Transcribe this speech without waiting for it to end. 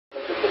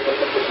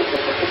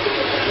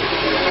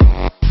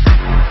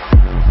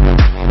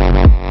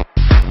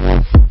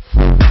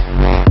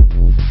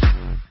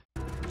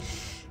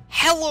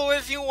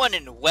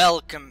everyone, and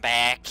welcome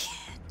back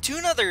to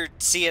another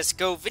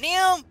CSGO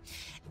video.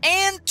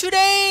 And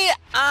today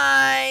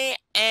I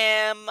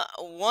am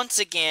once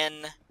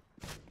again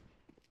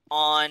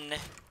on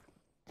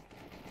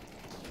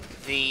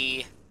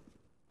the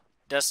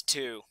Dust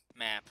 2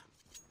 map.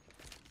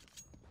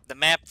 The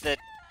map that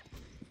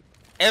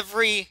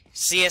every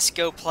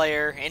CSGO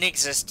player in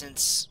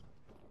existence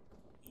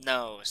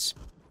knows.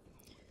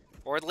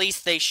 Or at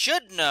least they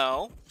should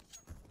know.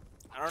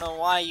 I don't know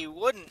why you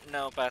wouldn't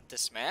know about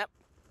this map.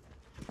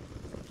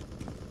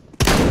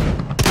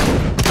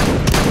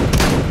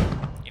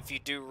 If you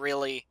do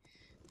really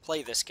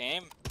play this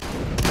game.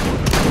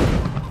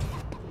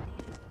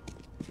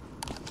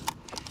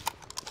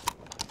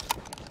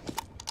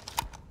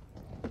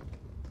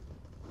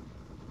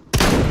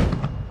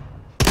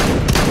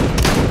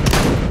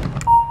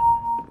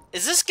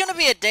 Is this gonna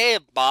be a day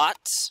of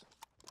bots?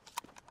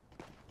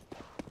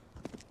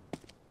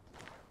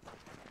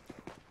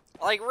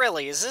 Like,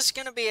 really, is this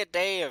gonna be a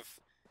day of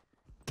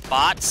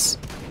bots?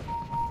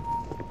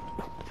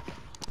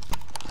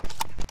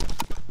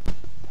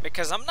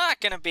 Because I'm not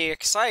gonna be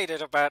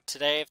excited about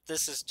today if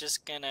this is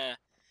just gonna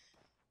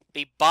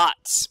be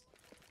bots.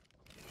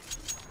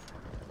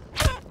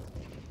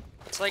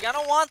 It's like, I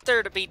don't want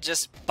there to be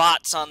just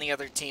bots on the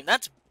other team.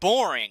 That's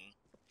boring.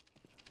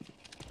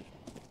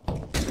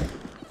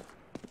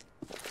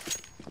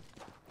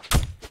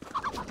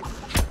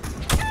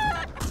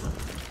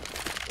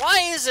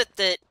 Why is it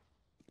that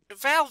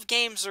Valve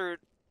games are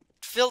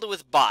filled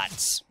with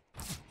bots?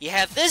 You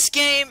have this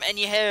game, and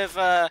you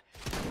have,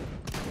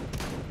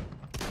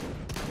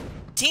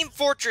 Team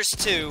Fortress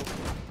 2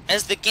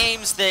 as the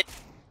games that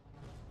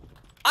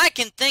I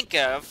can think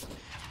of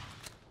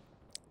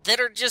that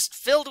are just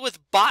filled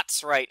with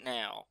bots right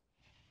now.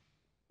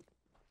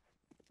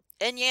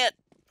 And yet,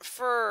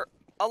 for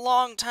a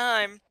long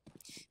time,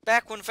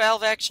 back when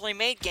Valve actually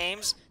made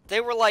games,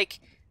 they were like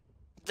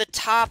the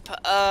top,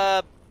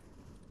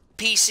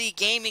 PC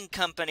gaming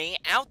company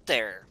out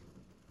there.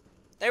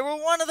 They were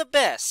one of the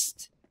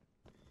best.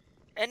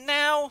 And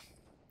now,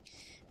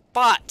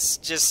 bots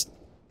just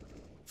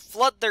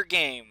flood their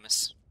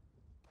games.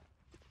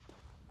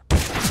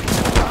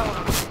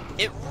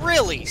 It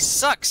really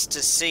sucks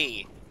to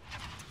see.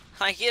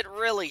 Like, it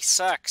really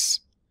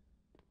sucks.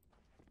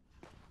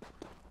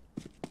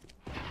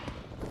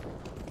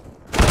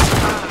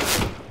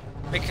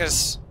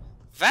 Because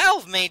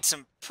Valve made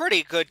some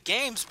pretty good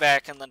games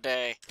back in the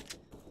day.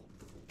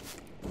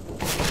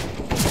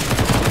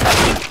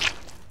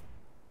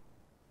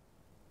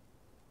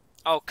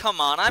 Oh, come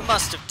on, I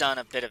must have done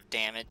a bit of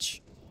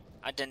damage.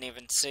 I didn't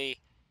even see.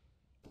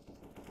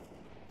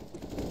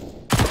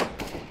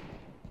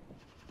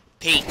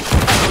 Peek.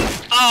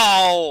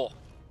 Oh!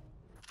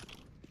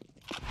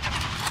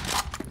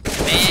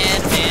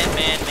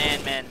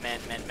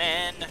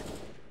 Man.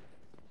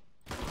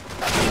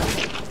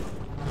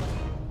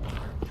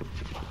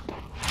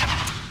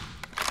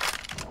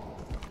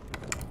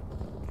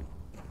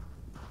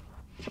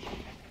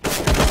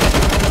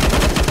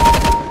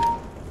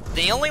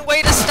 The only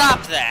way to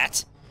stop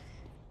that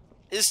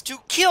is to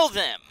kill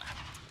them.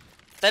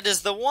 That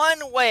is the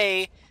one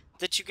way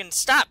that you can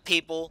stop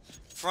people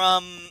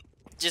from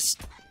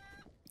just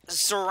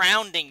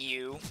surrounding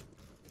you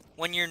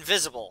when you're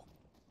invisible.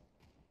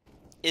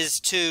 Is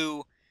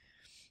to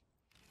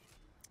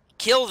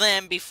kill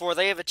them before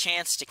they have a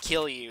chance to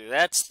kill you.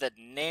 That's the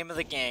name of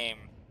the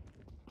game.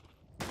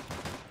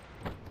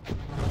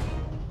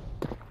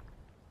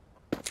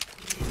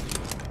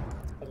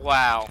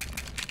 Wow.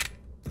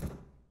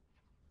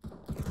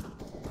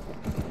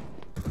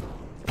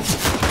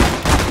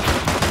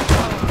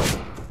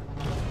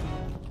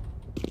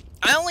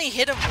 I only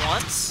hit him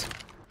once?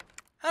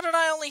 How did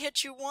I only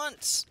hit you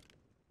once?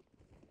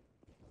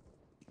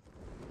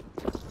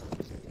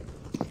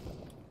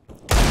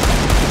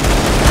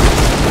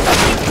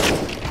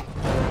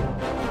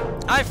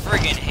 I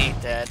friggin'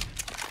 hate that.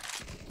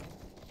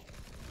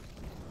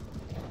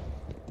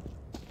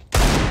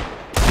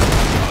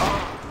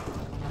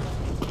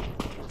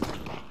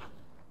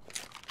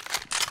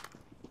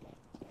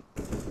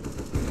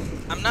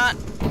 I'm not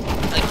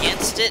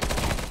against it.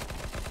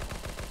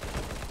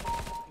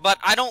 But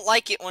I don't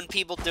like it when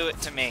people do it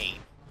to me.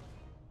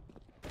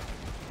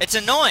 It's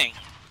annoying.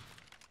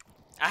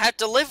 I have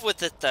to live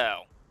with it,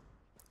 though.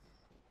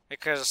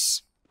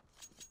 Because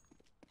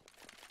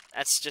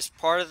that's just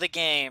part of the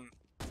game.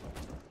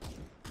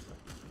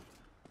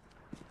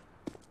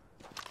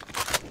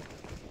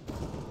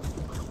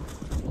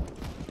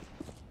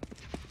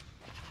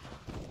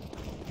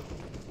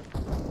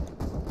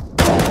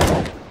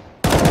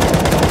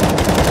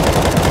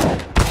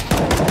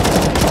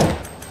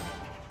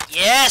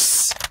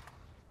 Yes!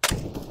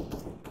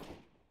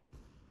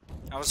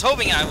 I was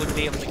hoping I would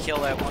be able to kill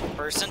that one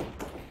person.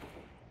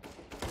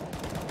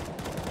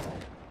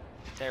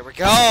 There we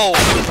go!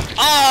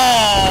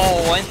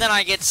 Oh! And then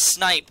I get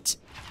sniped.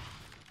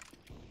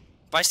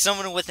 By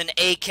someone with an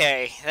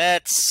AK.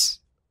 That's...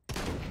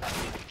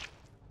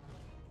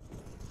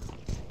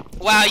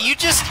 Wow, you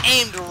just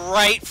aimed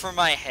right for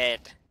my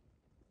head.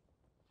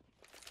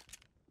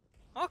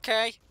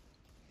 Okay.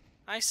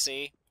 I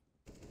see.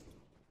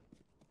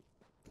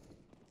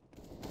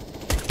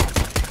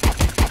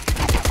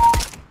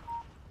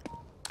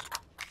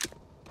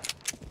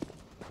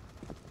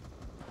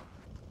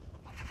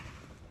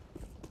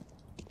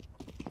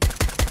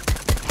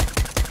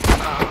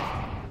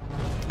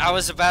 I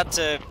was about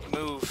to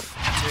move,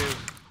 too.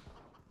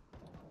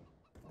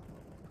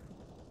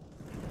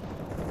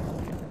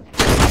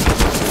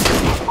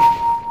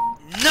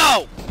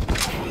 No!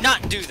 Do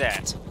not do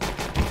that.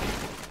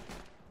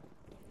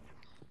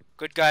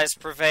 Good guys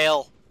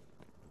prevail.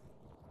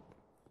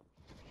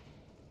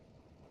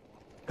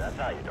 That's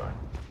how you doing.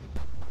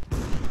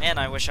 Man,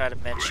 I wish I had a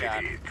med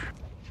shot.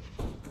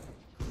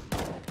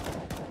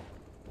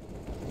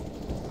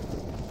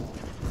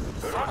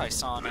 Thought I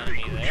saw an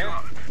enemy there.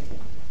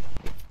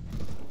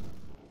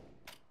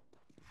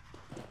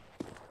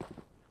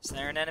 Is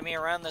there an enemy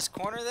around this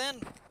corner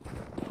then?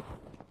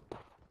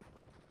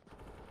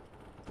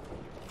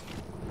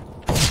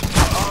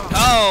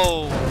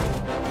 Oh!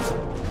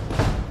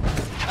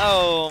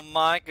 Oh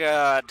my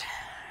god.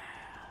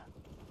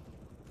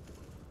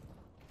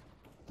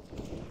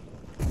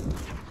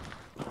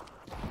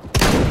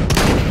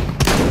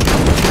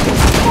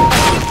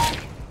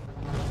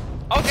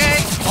 Okay,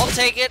 I'll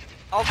take it.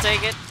 I'll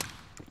take it.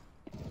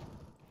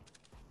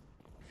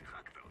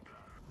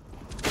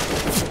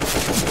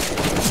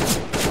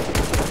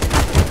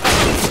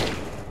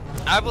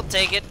 I will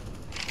take it.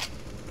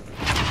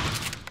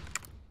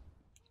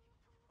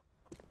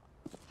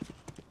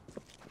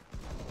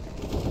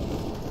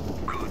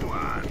 Good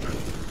one.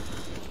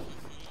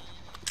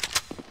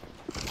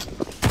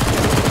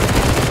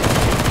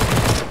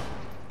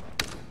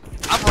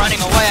 I'm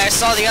running away. I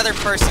saw the other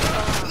person.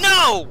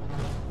 No!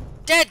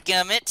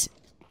 Dadgummit.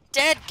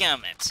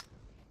 Dadgummit.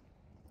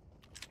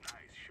 Nice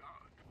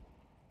shot.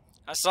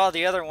 I saw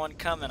the other one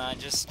coming. I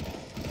just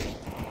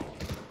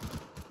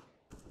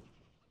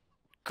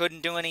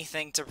couldn't do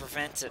anything to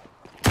prevent it.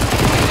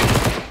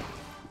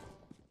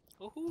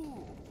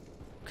 Ooh.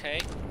 Okay.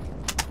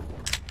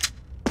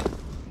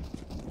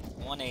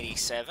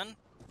 187.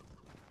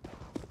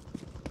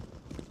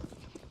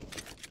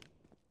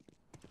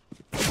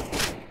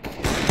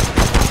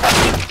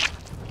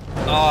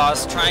 Oh, I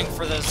was trying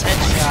for those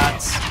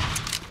headshots.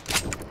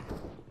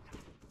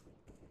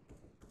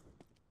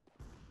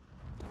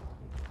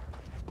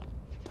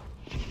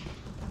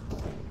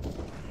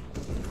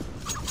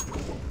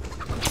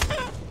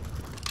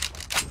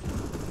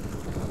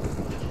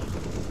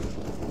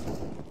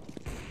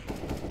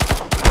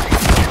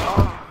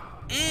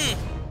 Mm.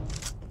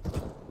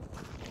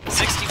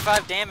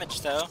 65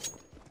 damage, though.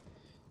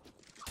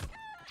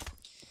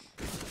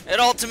 It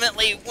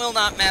ultimately will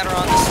not matter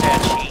on the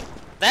stat sheet.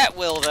 That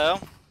will, though.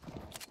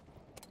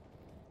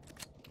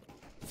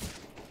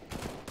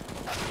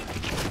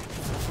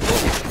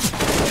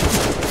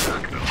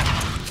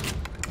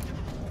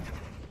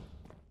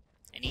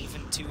 An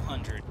even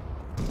 200.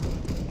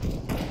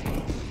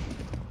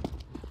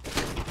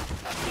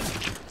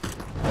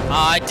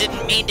 I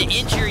didn't mean to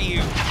injure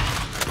you.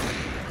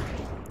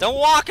 Don't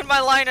walk in my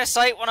line of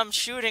sight when I'm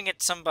shooting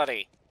at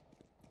somebody.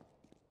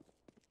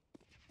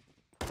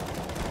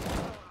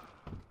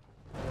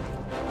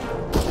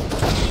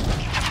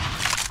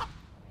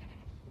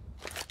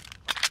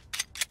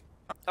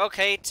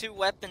 Okay, two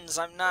weapons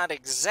I'm not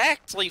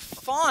exactly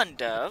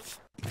fond of.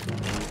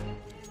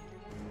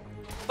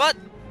 But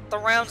the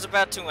round's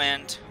about to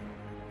end.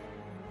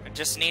 I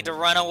just need to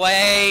run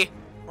away!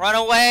 Run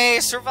away!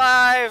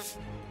 Survive!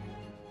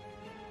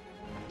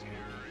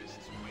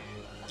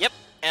 Yep,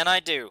 and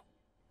I do.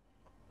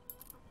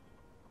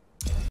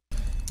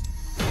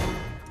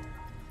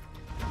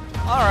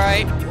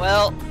 Alright,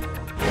 well...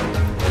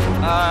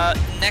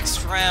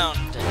 next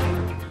round.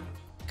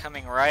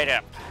 Coming right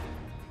up.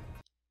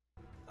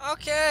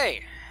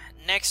 Okay,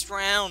 next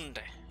round.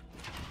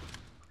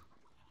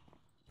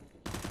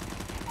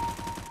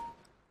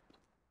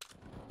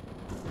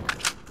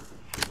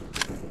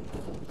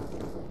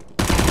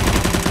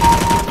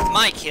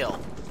 My kill.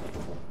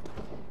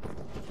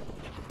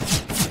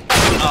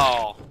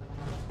 Oh.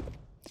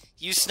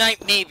 You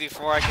sniped me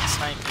before I could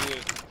snipe you.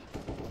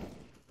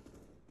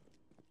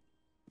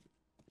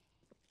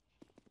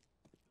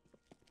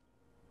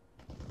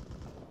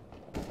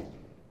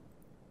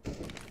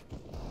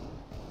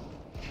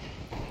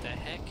 The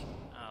heck?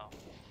 Oh.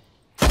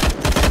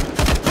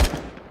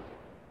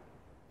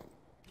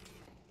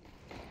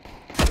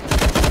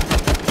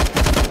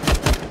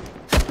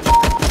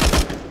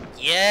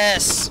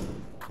 Yes!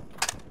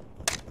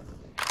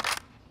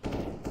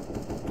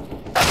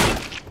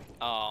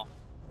 Oh.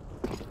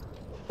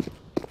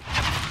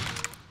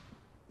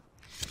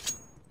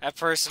 That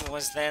person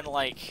was then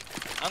like,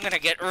 I'm gonna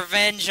get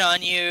revenge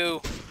on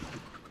you!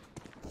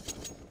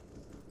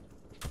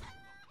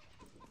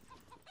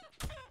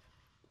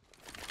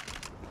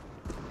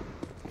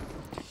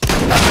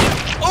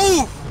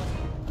 Oh!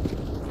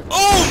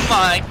 Oh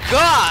my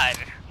god!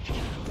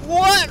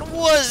 What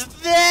was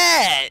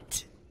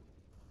that?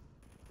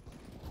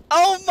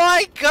 Oh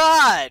my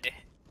god!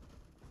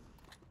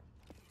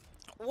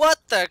 What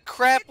the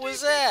crap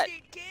was that?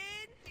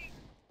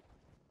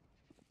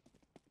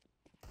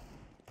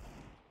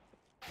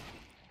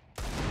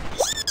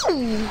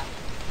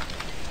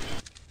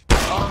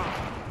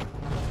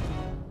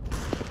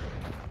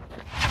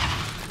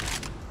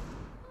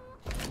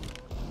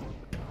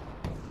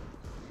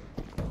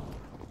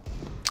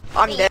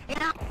 I'm dead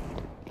now.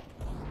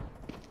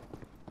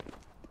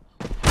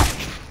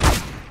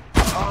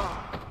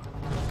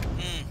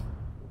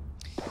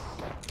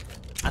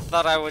 I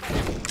thought I would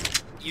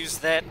use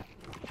that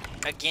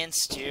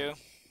against you.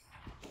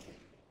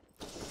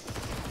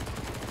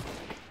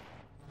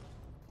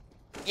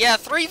 Yeah,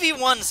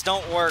 3v1s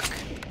don't work.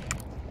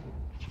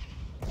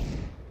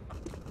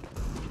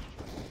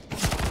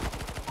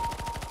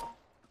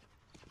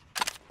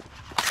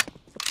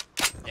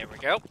 There we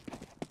go.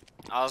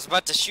 I was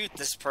about to shoot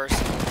this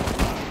person.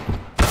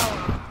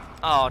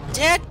 Oh,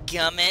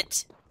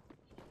 dadgummit.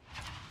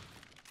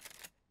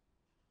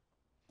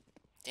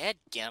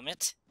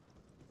 Dadgummit.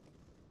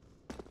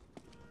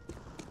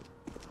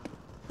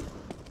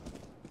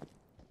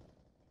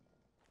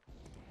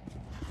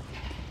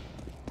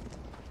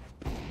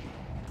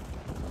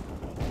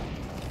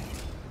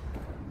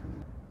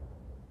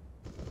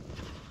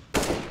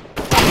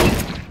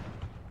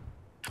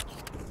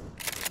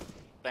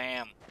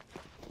 Bam.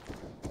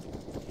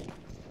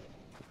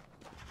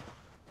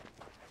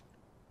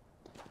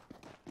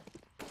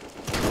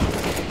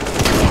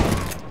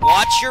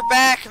 Watch your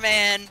back,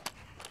 man.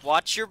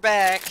 Watch your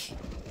back.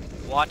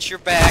 Watch your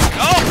back.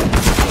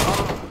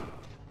 Oh!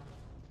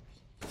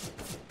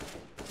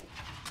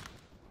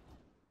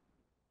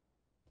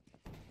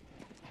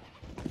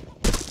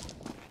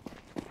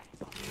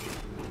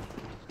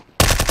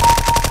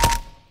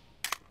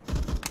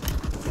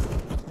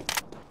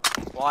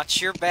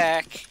 Watch your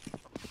back.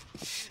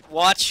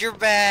 Watch your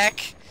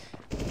back.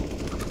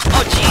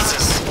 Oh,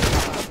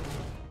 Jesus.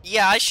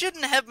 Yeah, I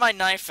shouldn't have my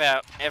knife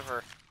out,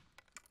 ever.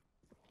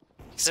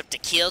 Except to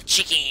kill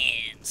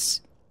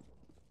chickens.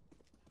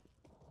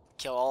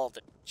 Kill all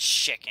the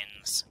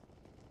chickens.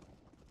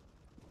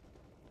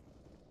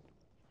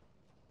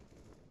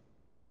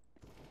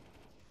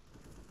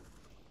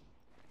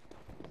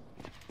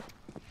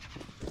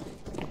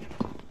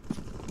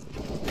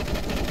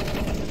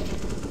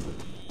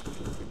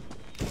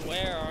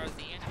 Where are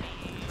the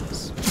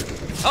enemies?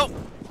 Oh!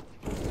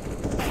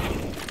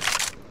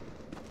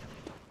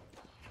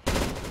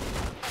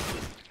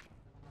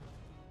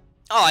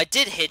 Oh, I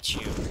did hit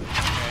you.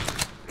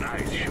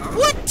 Nice shot.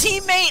 What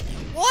teammate?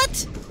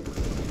 What?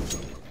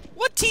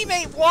 What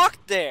teammate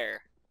walked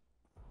there?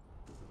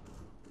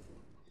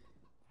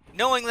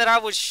 Knowing that I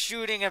was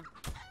shooting a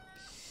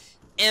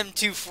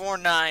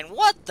M249.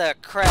 What the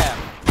crap?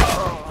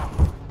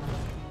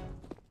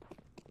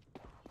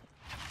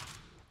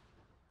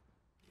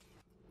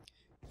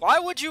 Why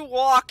would you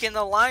walk in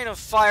the line of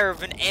fire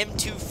of an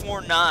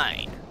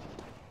M249?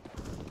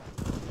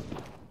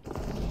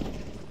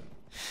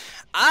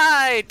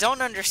 I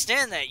don't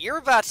understand that. You're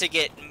about to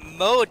get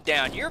mowed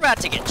down. You're about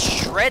to get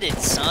shredded,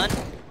 son.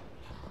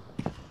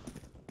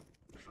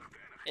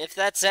 If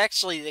that's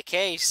actually the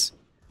case.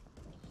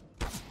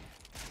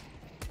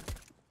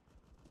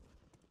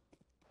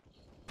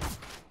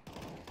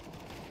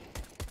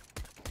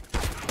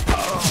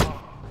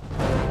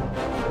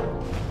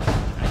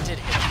 I did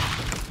hit him.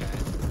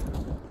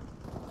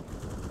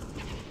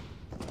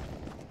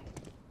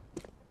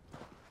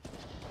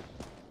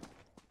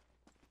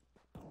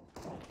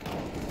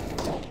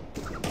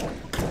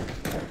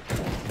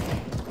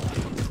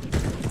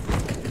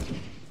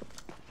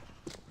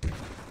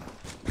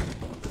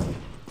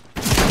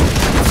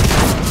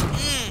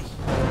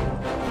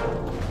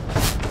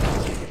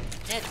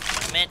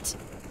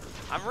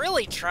 I'm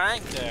really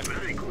trying to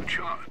Very good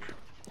shot.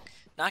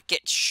 not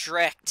get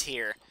shreked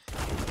here.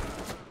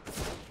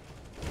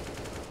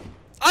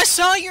 I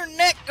saw your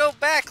neck go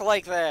back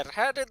like that.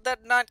 How did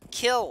that not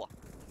kill?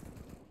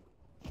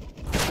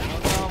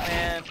 Oh no,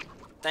 man.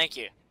 Thank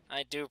you.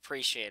 I do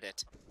appreciate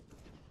it.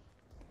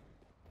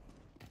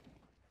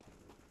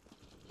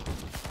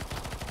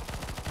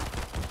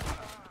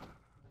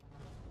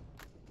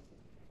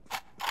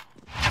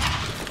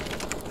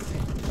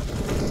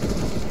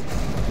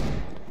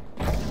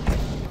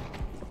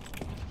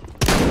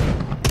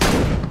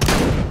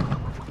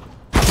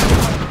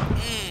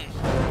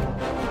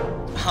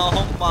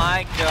 Oh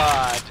my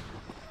god.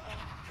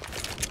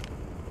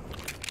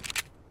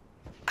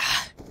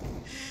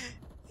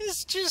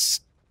 It's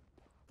just...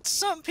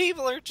 some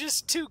people are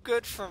just too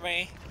good for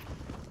me.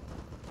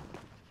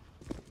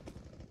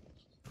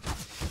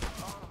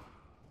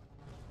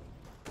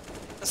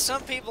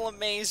 Some people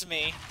amaze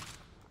me.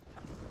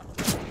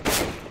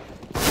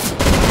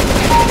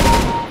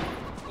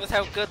 With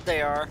how good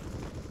they are.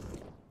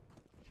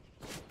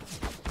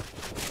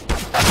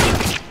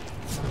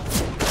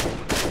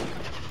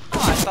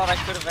 I thought I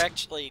could have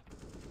actually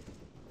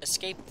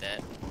escaped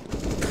that.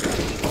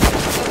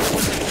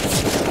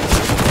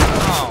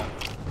 Oh.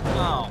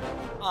 Oh.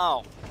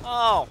 Oh.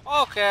 Oh.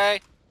 Okay.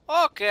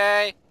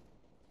 Okay.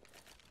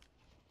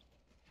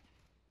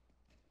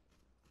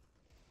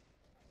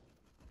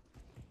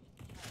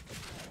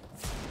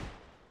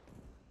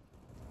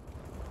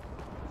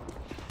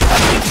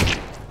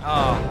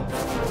 Oh.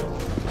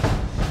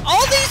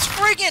 All these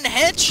friggin'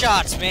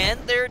 headshots, man.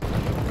 Good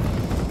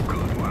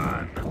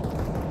one.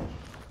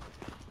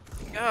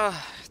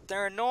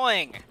 They're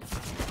annoying.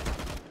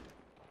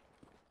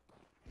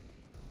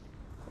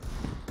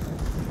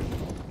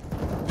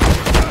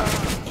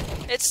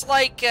 It's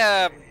like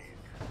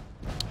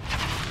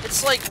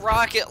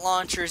rocket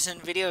launchers in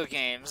video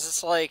games.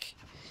 It's like,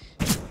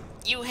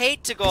 you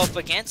hate to go up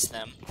against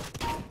them.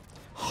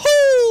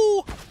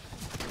 Whoo!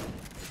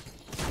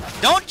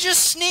 Don't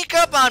just sneak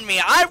up on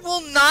me. I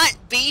will not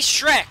be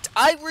Shrek'd.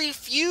 I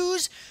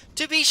refuse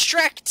to be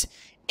Shrek'd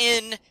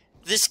in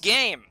this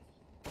game.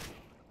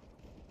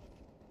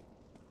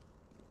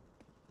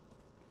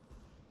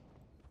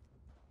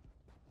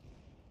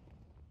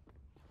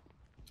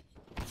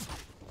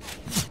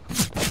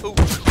 Ooh,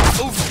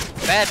 ooh,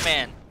 bad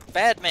man,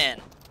 bad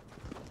man.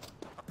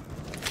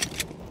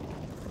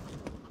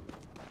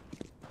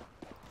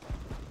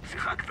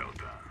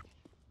 Schaktelte.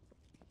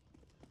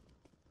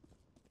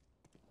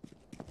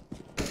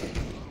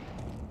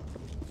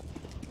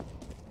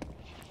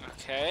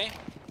 Okay.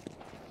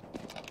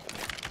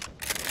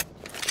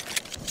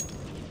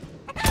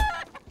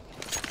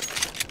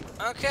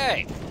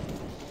 Okay.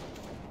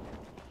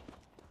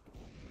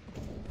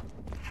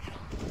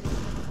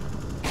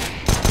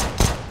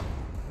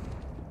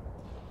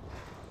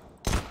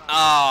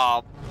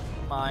 Oh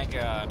my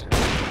god.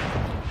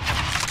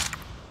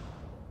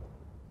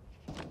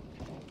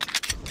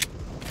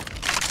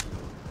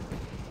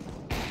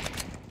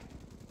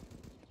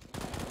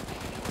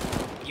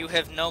 You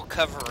have no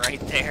cover right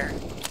there.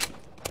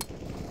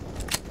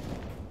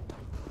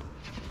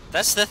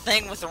 That's the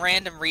thing with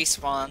random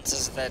respawns,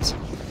 is that...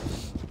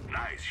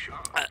 Nice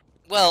shot.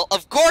 well,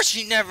 of course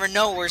you never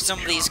know where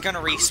somebody's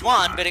gonna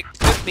respawn, but it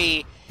could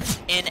be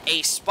in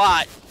a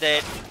spot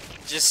that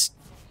just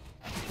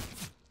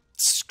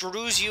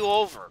screws you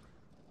over.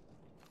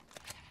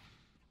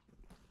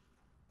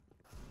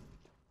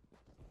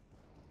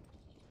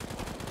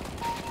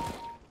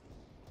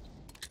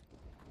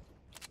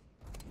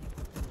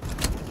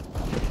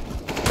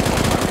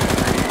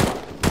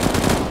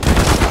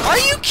 Are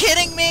you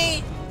kidding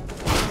me?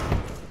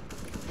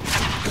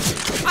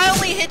 I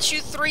only hit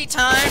you 3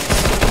 times?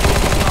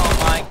 Oh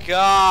my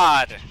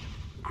god.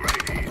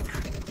 Great hit.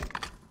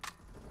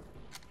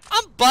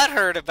 I'm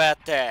butthurt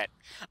about that.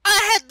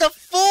 I had the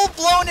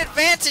full-blown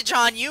advantage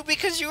on you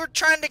because you were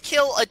trying to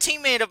kill a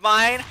teammate of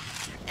mine,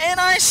 and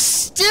I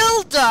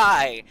still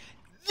die!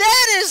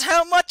 That is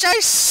how much I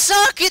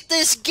suck at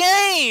this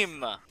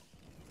game!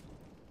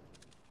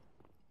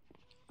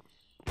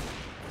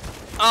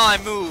 Oh, I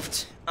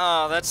moved.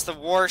 Oh, that's the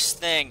worst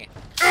thing.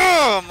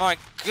 Oh my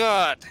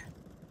god.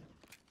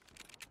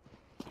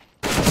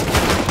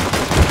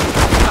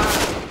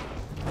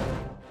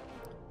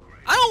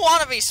 I don't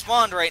want to be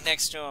spawned right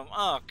next to him.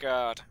 Oh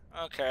god.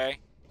 Okay.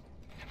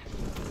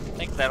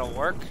 I think that'll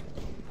work.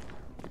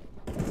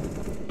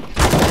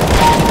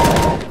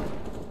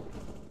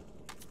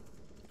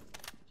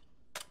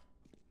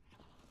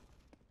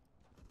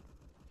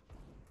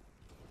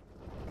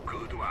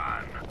 Good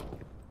one.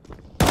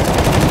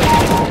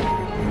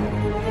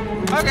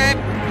 Okay.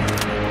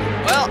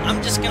 Well,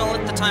 I'm just gonna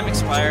let the time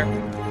expire.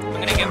 I'm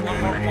gonna get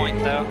one more point,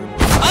 though.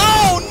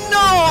 Oh, no!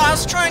 I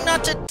was trying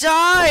not to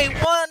die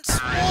once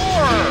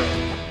more!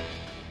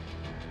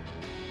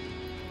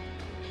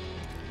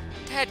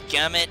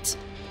 Dadgummit.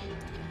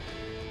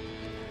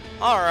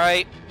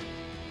 Alright.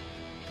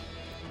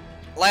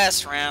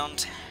 Last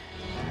round.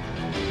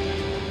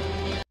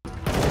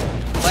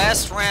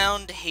 Last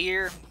round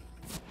here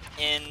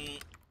in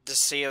the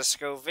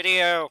CSGO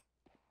video.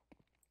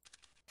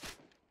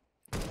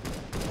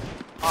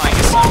 Oh, I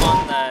guess I'm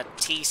on the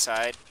T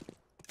side.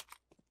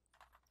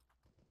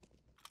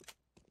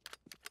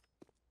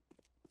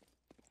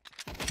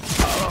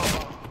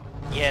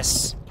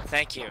 Yes,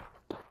 thank you.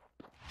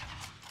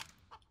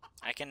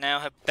 I can now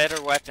have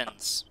better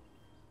weapons.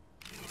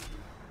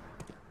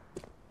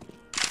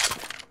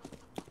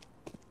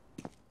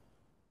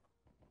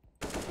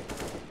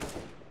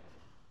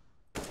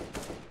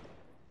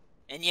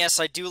 And yes,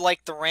 I do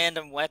like the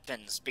random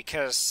weapons,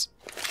 because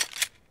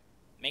it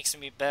makes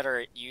me better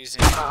at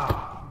using...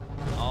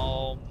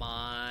 Oh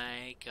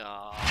my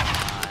god.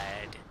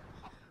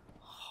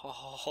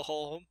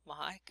 Oh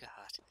my god.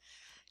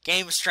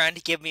 Game's trying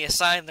to give me a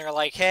sign. They're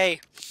like,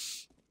 hey,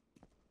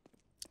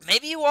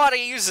 maybe you ought to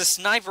use a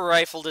sniper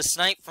rifle to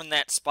snipe from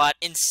that spot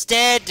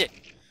instead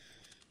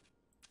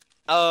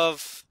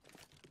of...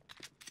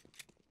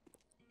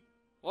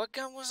 What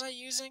gun was I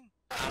using?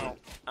 I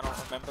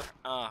don't remember.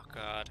 Oh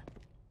god.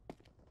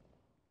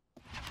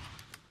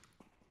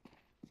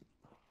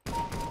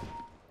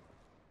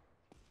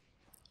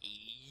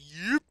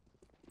 Yep.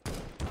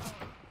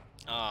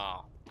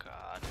 Oh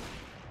god.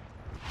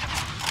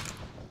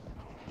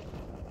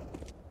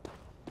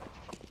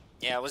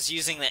 Yeah, I was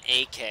using the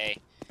AK.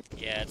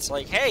 Yeah, it's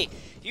like, hey,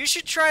 you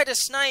should try to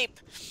snipe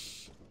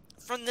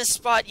from this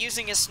spot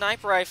using a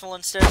sniper rifle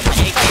instead of an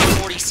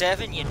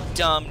AK-47, you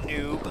dumb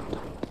noob.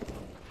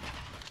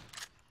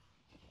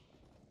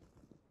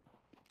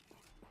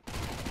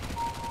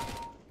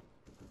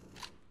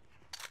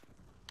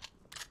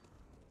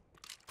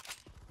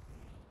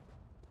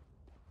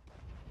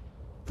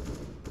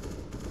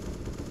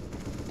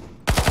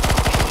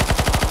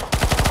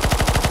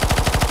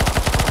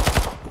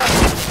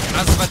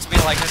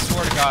 like, I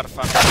swear to God, if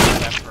I'm not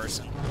that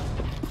person.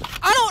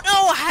 I don't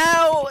know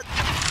how...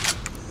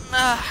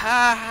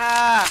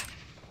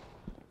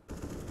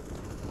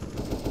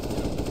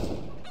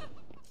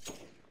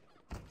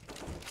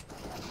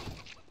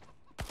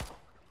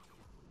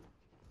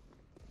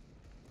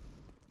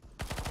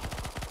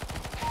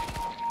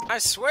 I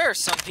swear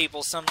some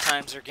people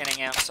sometimes are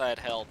getting outside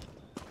help.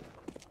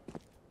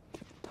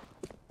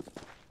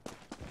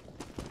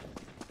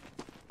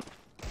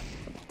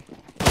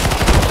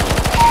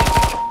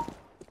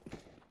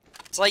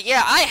 It's like,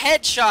 yeah, I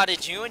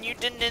headshotted you and you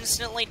didn't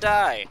instantly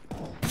die.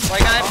 It's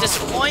like, I'm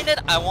disappointed,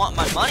 I want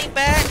my money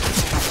back.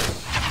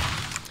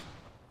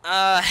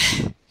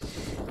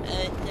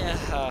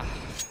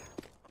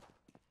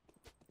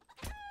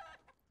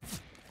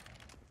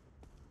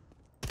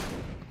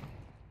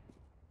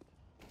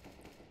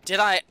 Did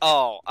I?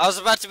 Oh, I was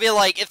about to be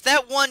like, if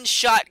that one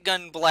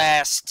shotgun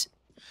blast,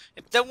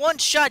 if that one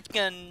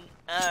shotgun,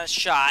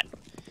 shot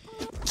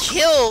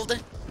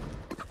killed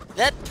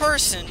that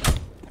person,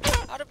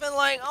 I'd have been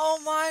like, oh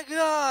my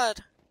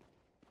god.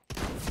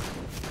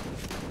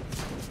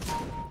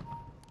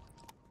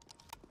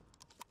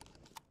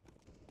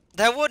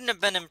 That wouldn't have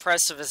been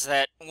impressive as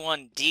that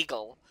one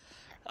deagle,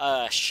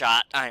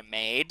 shot I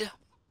made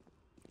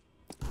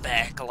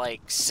back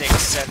like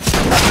 6-7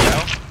 years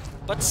ago.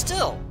 But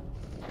still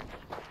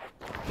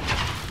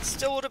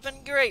would have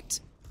been great.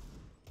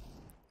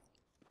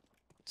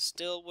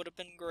 Still would have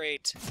been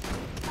great.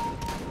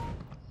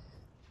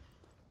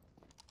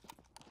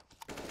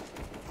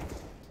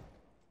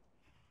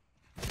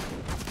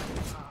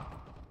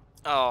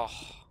 Oh.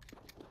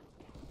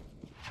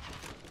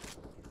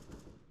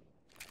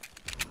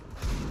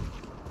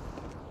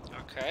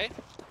 Okay.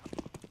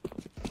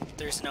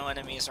 There's no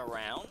enemies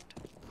around.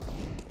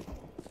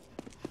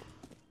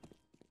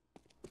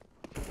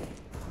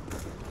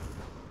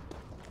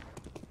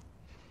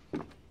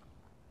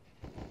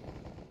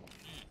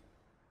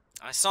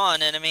 I saw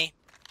an enemy.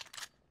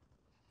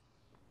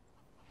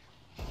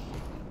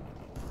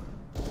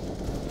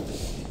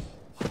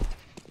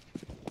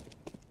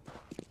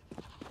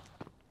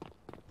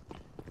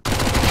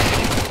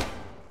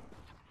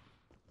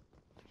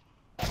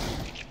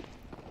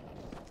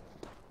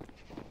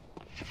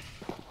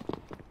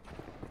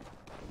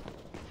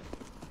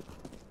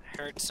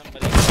 Heard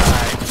somebody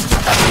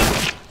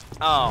die.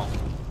 Oh,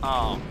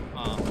 god.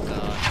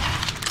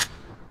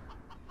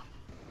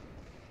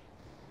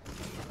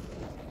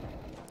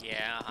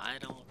 Yeah, I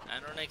don't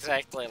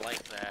exactly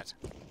like that.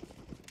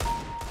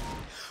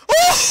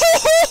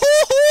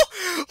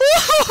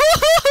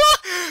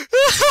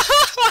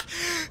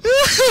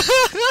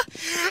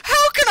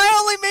 How can I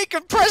only make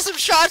impressive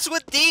shots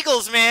with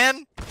deagles,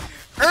 man?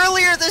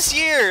 Earlier this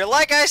year,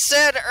 like I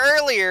said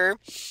earlier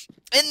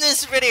in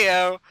this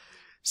video,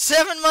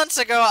 7 months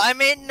ago, I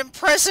made an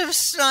impressive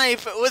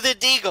snipe with a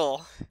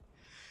deagle.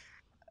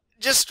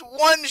 Just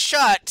one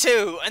shot,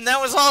 too, and that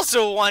was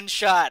also one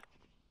shot.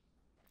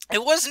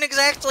 It wasn't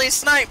exactly a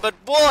snipe,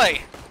 but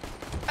boy,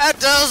 that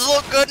does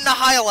look good in a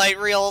highlight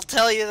reel, I'll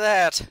tell you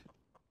that.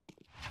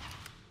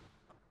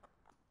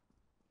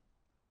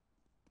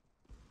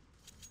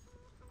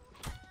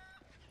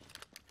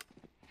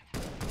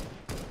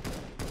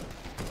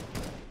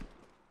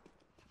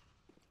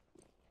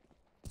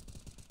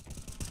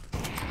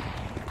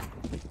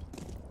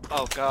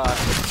 Oh god.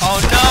 Oh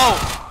no!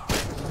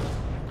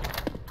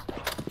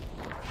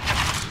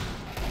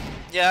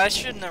 Yeah, I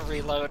shouldn't have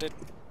reloaded.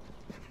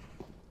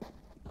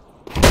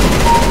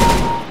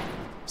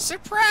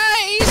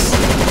 Surprise!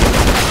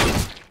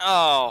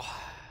 Oh.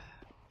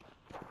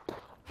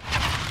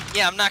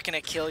 Yeah, I'm not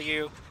gonna kill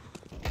you.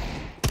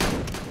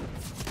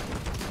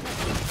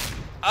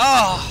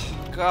 Oh,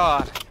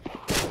 god.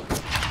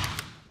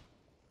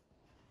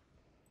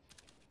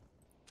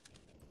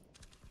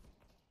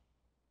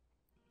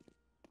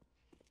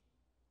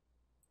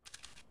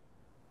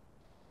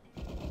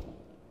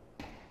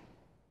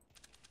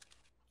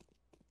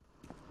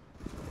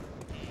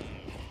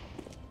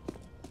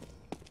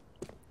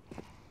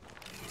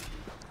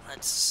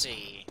 Let's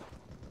see.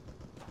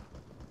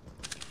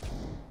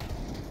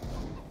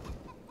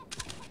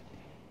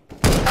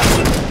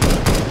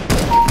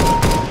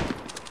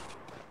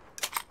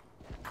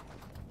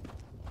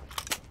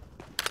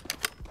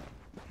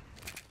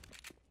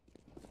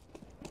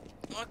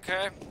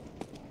 Okay.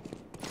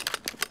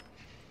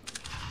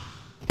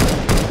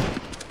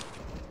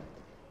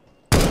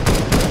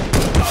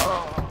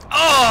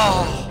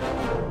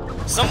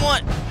 Oh!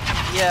 Somewhat.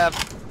 Yeah,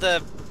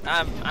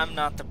 I'm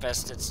not the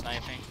best at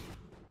sniping.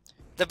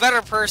 The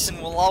better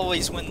person will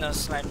always win those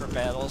sniper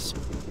battles.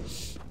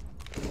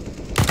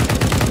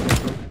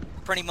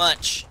 Pretty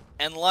much.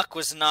 And luck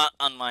was not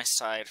on my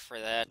side for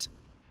that.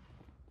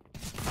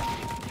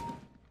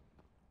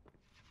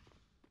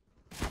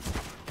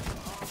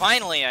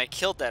 Finally, I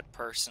killed that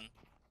person.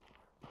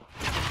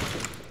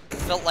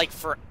 Felt like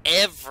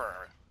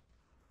forever.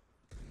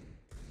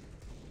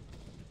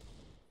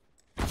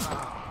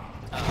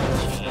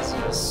 Oh,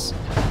 Jesus.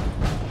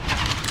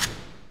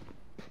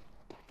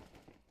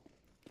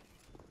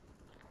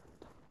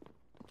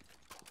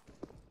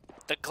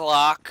 The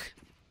Glock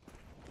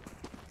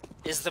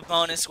is the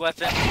bonus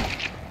weapon.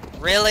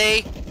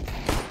 Really?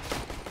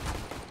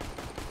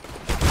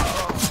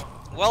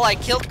 Well, I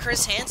killed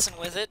Chris Hansen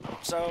with it,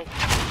 so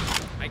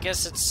I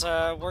guess it's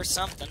worth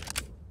something.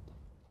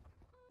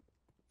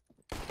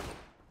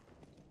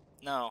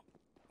 No.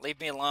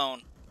 Leave me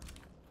alone.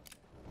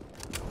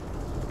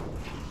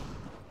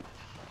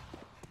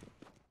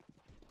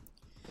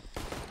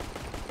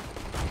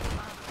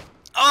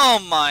 Oh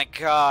my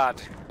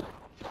god.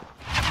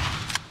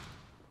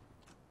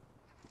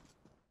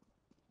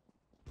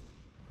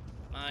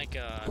 My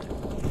god.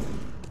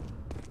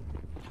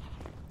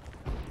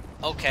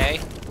 Okay.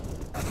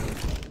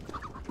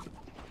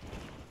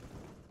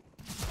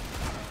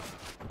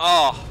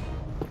 Oh.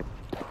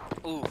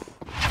 Ooh.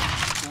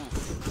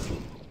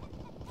 Oof.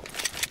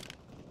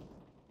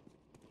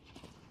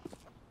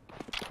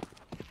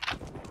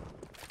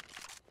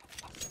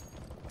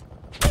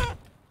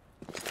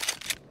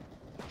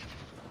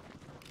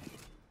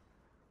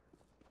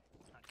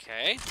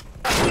 Okay.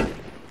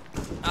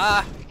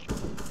 Ah.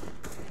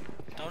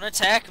 Don't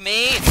attack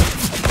me.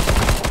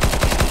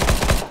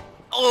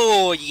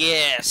 Oh,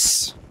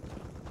 yes.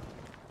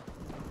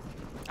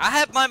 I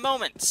had my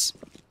moments.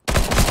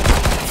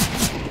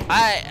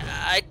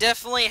 I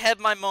definitely had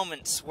my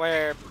moments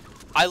where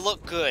I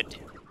look good.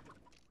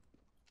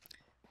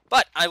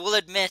 But I will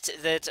admit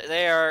that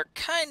they are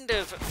kind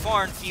of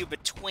far and few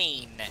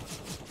between,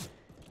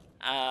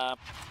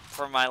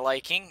 for my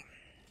liking.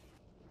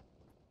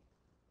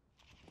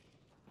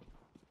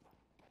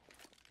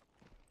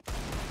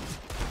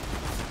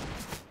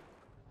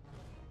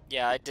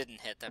 Yeah, I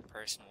didn't hit that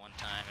person one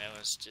time. It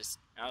was just,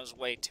 I was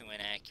way too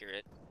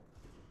inaccurate.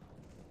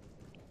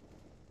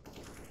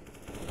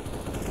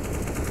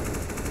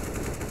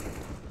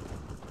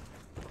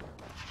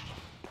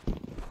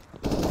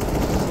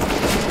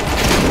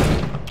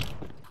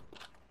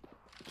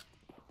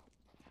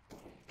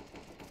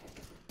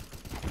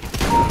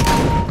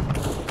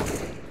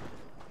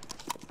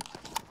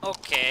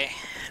 Okay.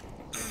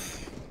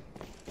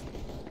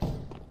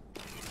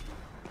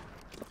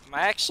 Am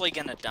I actually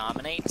gonna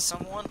dominate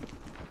someone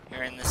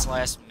here in this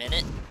last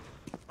minute?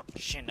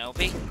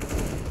 Shinobi?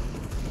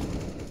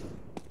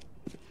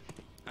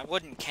 I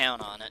wouldn't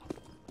count on it.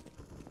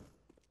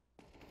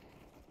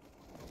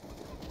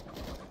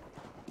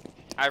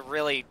 I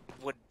really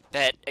would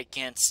bet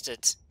against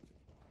it.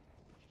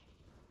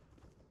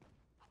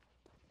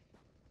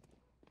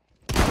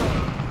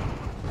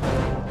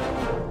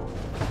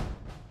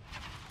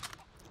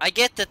 I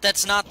get that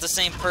that's not the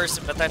same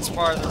person, but that's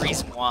part of the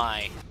reason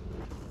why.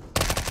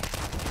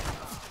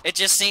 It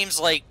just seems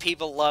like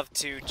people love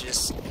to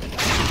just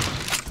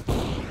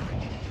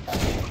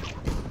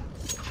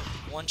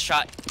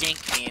one-shot dink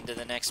me into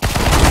the next one.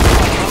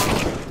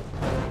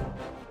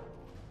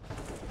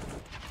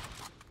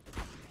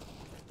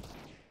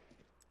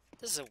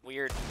 This is a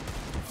weird...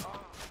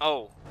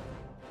 Oh.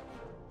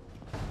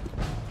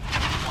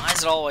 Why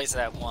is it always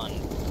that one?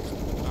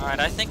 Alright,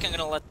 I think I'm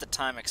gonna let the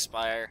time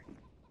expire.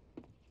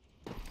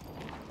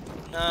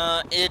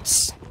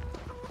 It's...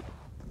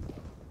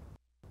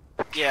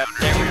 Yeah,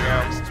 there we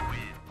go.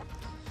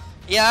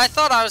 Yeah, I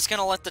thought I was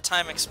gonna let the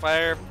time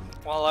expire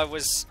while I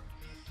was...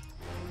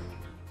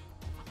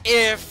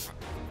 If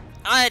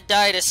I had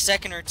died a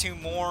second or two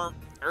more,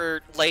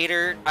 or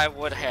later, I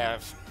would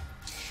have.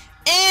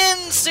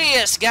 And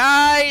CS,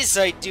 guys,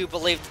 I do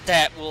believe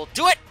that will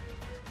do it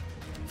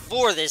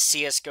for this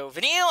CSGO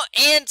video,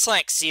 and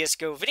next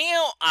CSGO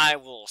video, I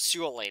will see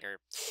you all later.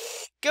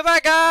 Goodbye,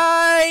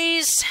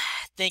 guys!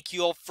 Thank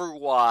you all for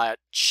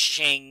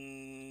watching.